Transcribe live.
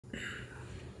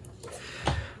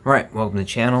Alright, welcome to the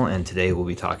channel, and today we'll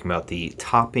be talking about the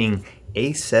Topping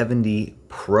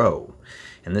A70Pro.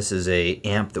 And this is a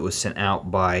amp that was sent out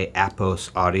by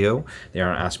Apos Audio. They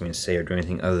aren't asking me to say or do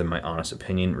anything other than my honest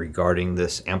opinion regarding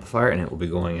this amplifier, and it will be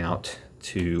going out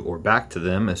to or back to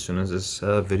them as soon as this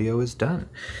video is done.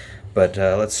 But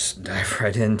let's dive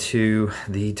right into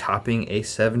the Topping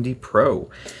A70Pro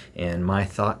and my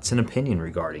thoughts and opinion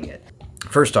regarding it.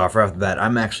 First off, right off the bat,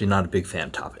 I'm actually not a big fan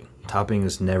of Topping. Topping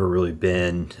has never really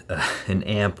been an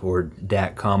amp or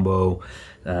DAC combo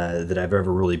that I've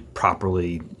ever really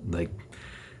properly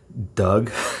dug,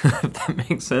 if that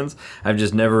makes sense. I've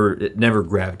just it never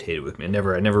gravitated with me.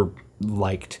 I never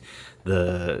liked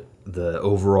the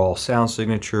overall sound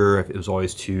signature. It was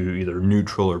always too either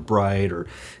neutral or bright, or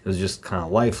it was just kind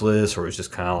of lifeless, or it was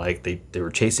just kind of like they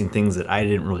were chasing things that I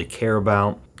didn't really care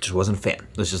about. Just wasn't a fan.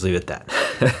 Let's just leave it at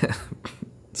that.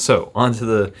 So, onto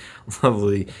the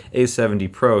lovely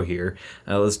A70Pro here.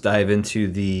 Let's dive into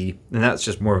and that's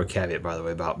just more of a caveat, by the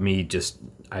way, about me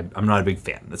I'm not a big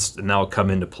fan. And that'll come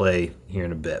into play here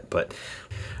in a bit. But,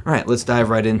 alright, let's dive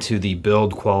right into the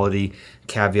build quality,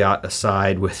 caveat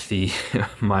aside with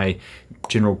my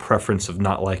general preference of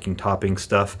not liking Topping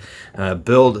stuff.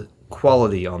 Build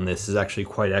quality on this is actually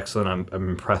quite excellent. I'm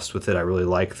impressed with it. I really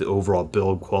like the overall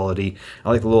build quality. I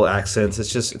like the little accents.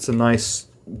 It's a nice,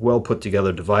 well put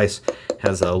together device.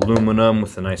 Has aluminum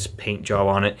with a nice paint job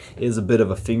on it. It is a bit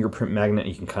of a fingerprint magnet.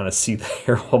 You can kind of see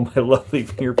there all my lovely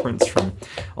fingerprints from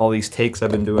all these takes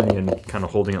I've been doing and kind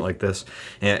of holding it like this,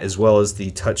 and as well as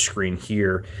the touchscreen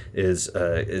here is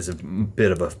a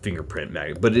bit of a fingerprint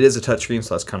magnet, but it is a touchscreen,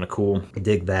 so that's kind of cool. I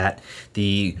dig that.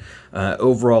 The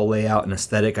overall layout and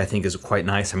aesthetic I think is quite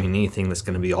nice. I mean, anything that's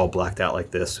going to be all blacked out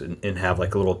like this and have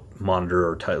like a little monitor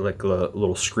or like a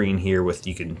little screen here with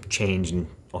you can change, and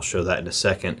I'll show that in a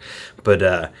second,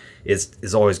 but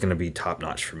it's always going to be top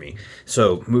notch for me.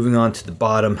 So moving on to the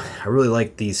bottom, I really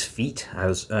like these feet. I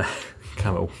was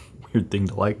kind of a weird thing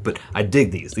to like, but I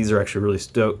dig these. These are actually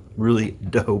really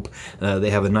dope. They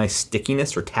have a nice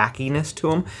stickiness or tackiness to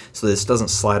them, so this doesn't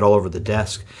slide all over the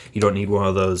desk. You don't need one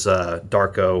of those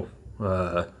Darko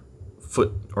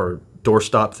foot or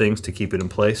doorstop things to keep it in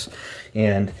place,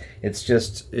 and it's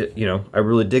just I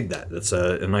really dig that. It's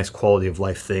a nice quality of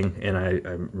life thing, and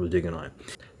I'm really digging on it.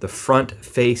 The front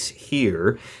face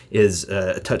here is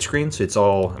a touchscreen, so it's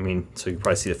all, so you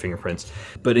probably see the fingerprints,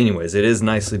 but anyways, it is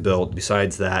nicely built.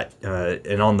 Besides that,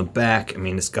 and on the back,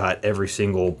 it's got every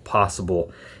single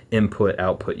possible input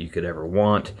output you could ever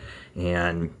want,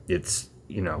 and it's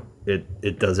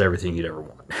it does everything you'd ever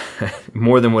want.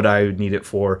 More than what I would need it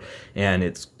for, and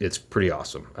it's pretty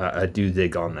awesome. I do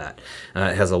dig on that.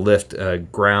 It has a lift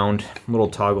ground little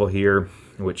toggle here,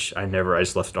 which I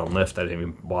just left it on lift. I didn't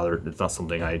even bother. It's not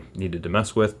something I needed to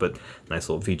mess with, but nice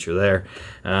little feature there.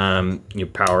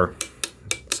 Power,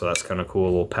 so that's kind of cool,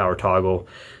 a little power toggle.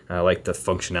 I like the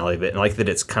functionality of it, and I like that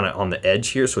it's kind of on the edge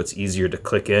here, so it's easier to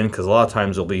click in, because a lot of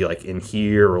times it'll be like in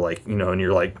here, or like, and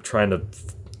you're like trying to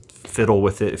fiddle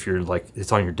with it if you're like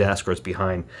it's on your desk or it's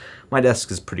behind. My desk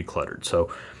is pretty cluttered,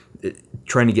 so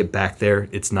trying to get back there,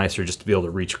 it's nicer just to be able to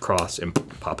reach across and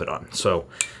pop it on. So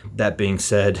that being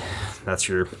said, that's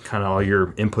your kind of all your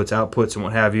inputs, outputs, and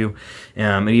what have you.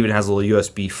 It even has a little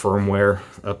USB firmware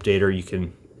updater you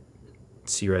can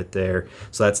see right there.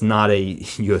 So that's not a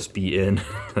USB in,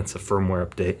 that's a firmware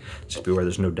update. Just be aware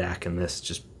there's no DAC in this,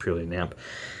 just purely an amp.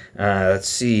 Let's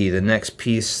see, the next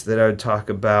piece that I would talk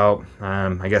about,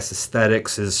 I guess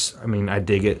aesthetics is, I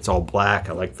dig it. It's all black.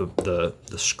 I like the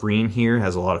screen here. It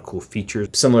has a lot of cool features.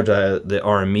 Similar to the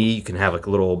RME, you can have like a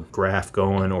little graph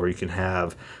going, or you can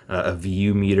have a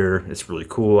VU meter. It's really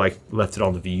cool. I left it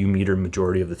on the VU meter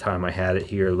majority of the time I had it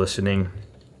here listening.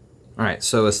 Alright,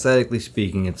 so aesthetically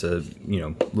speaking, it's a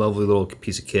lovely little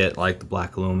piece of kit. I like the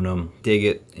black aluminum, dig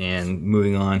it. And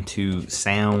moving on to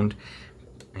sound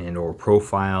and or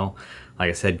profile, like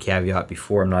I said, caveat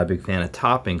before, I'm not a big fan of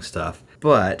Topping stuff,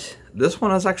 but this one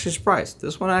I was actually surprised.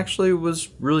 This one actually was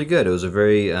really good. It was a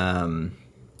very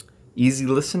easy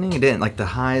listening. It didn't, like, the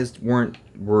highs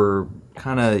were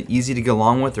kind of easy to get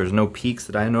along with. There's no peaks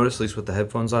that I noticed, at least with the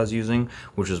headphones I was using,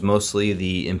 which was mostly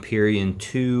the Empyrean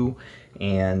 2,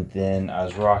 and then I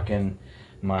was rocking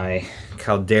my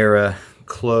Caldera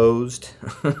closed,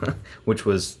 which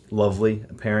was lovely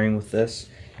pairing with this.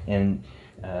 And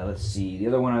let's see, the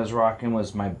other one I was rocking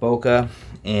was my Bokeh,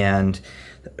 and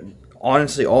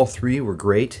honestly all three were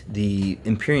great. The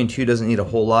Empyrean 2 doesn't need a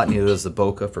whole lot, neither does the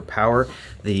Bokeh for power.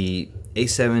 The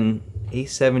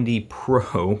A70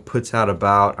 Pro puts out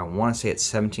about, I want to say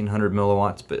it's 1700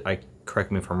 milliwatts, but I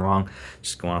correct me if I'm wrong,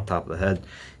 just going off the top of the head,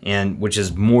 and which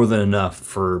is more than enough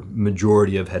for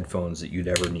majority of headphones that you'd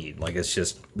ever need. Like, it's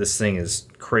just, this thing is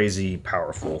crazy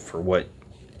powerful for what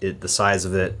the size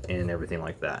of it and everything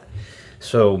like that.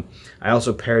 So I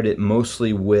also paired it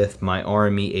mostly with my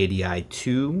RME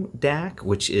ADI2 DAC,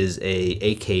 which is a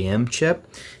AKM chip,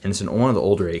 and it's one of the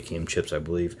older AKM chips, I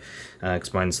believe,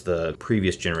 because mine's the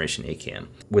previous generation AKM.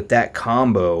 With that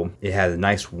combo, it had a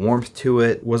nice warmth to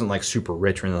it. It wasn't like super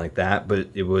rich or anything like that, but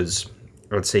it was,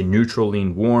 I would say, neutral,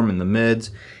 lean, warm in the mids,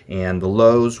 and the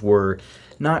lows were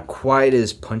not quite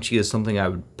as punchy as something I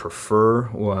would prefer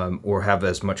or have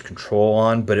as much control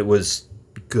on, but it was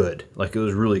good. Like, it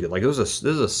was really good. Like, this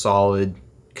is a solid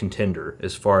contender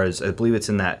as far as, I believe it's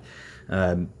in that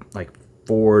like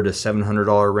 $400 to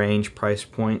 $700 range price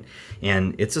point,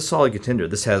 and it's a solid contender.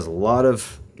 This has a lot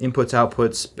of inputs,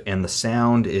 outputs, and the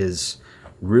sound is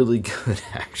really good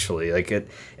actually. Like,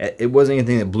 it wasn't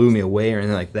anything that blew me away or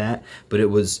anything like that, but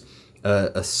it was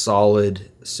a solid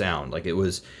sound. Like, it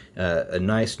was a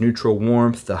nice neutral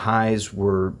warmth. The highs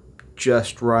were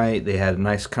just right. They had a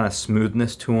nice kind of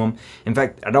smoothness to them. In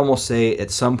fact, I'd almost say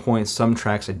at some points, some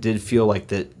tracks I did feel like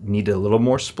that needed a little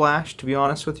more splash, to be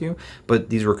honest with you, but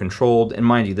these were controlled. And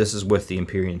mind you, this is with the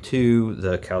Empyrean 2,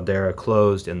 the Caldera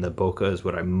closed, and the Bokeh is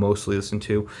what I mostly listen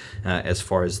to as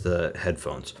far as the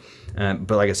headphones.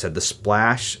 But like I said, the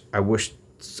splash, I wish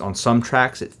on some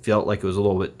tracks it felt like it was a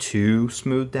little bit too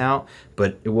smoothed out,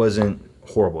 but it wasn't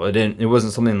horrible. It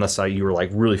wasn't something unless you were like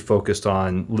really focused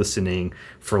on listening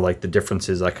for like the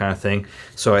differences, that kind of thing.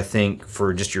 So I think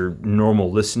for just your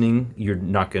normal listening, you're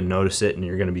not going to notice it, and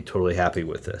you're going to be totally happy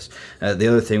with this. The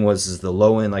other thing is the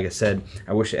low end. Like I said,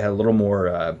 I wish it had a little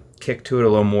more kick to it, a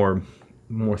little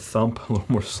more thump, a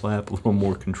little more slap, a little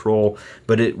more control,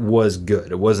 but it was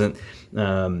good. It wasn't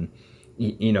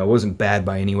you know, it wasn't bad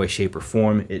by any way, shape, or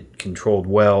form. It controlled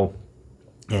well.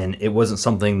 And it wasn't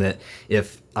something that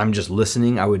if I'm just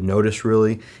listening, I would notice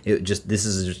really. This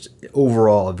is just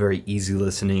overall a very easy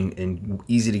listening and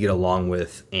easy to get along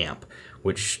with amp,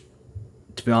 which,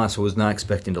 to be honest, I was not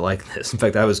expecting to like this. In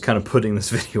fact, I was kind of putting this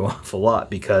video off a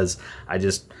lot because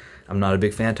I'm not a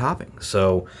big fan of Topping.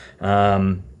 So,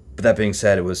 but that being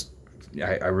said,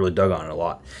 I really dug on it a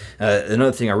lot.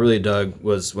 Another thing I really dug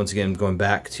was, once again, going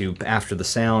back to after the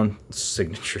sound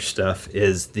signature stuff,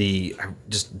 is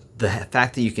just the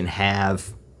fact that you can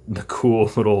have the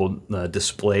cool little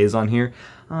displays on here.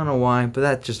 I don't know why, but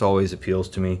that just always appeals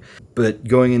to me. But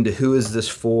going into who is this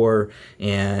for,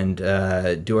 and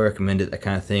do I recommend it, that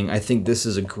kind of thing, I think this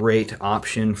is a great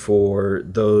option for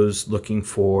those looking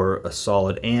for a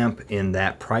solid amp in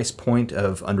that price point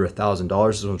of under $1,000.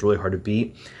 This one's really hard to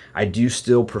beat. I do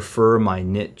still prefer my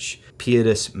niche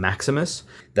Pietas Maximus.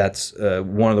 That's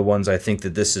one of the ones I think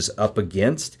that this is up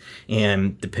against,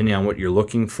 and depending on what you're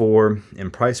looking for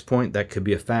and price point, that could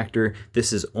be a factor.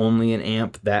 This is only an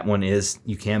amp. That one is,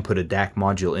 you can put a DAC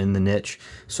module in the niche,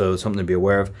 so something to be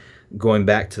aware of. Going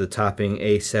back to the Topping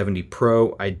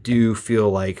A70Pro, I do feel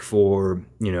like for,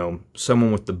 you know,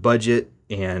 someone with the budget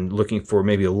and looking for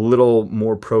maybe a little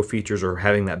more pro features or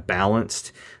having that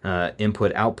balanced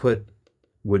input output,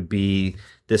 would be,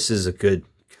 this is a good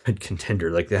contender.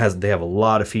 Like, they have a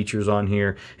lot of features on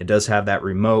here. It does have that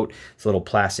remote. It's a little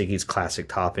plasticky, classic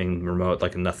Topping remote,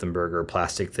 like a nothing burger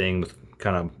plastic thing with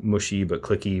kind of mushy but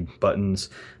clicky buttons.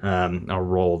 I'll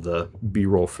roll the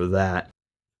B-roll for that.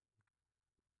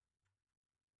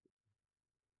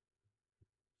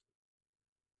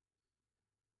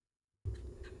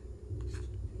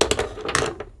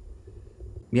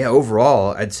 Yeah,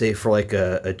 overall, I'd say for like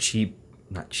a cheap,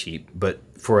 not cheap, but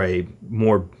for a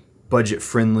more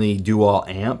budget-friendly dual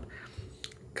amp,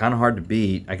 kind of hard to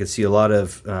beat. I could see a lot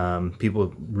of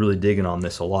people really digging on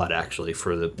this a lot, actually,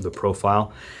 for the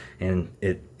profile, and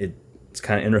it's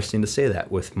kind of interesting to say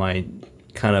that with my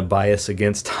kind of bias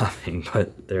against Topping,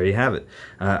 but there you have it.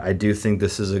 I do think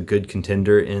this is a good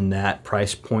contender in that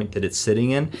price point that it's sitting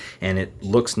in, and it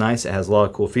looks nice. It has a lot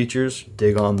of cool features.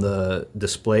 Dig on the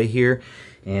display here,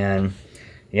 and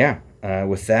yeah,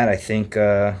 with that, I think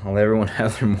I'll let everyone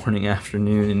have their morning,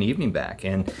 afternoon, and evening back,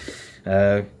 and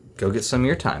go get some of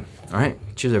your time. All right,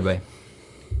 cheers, everybody.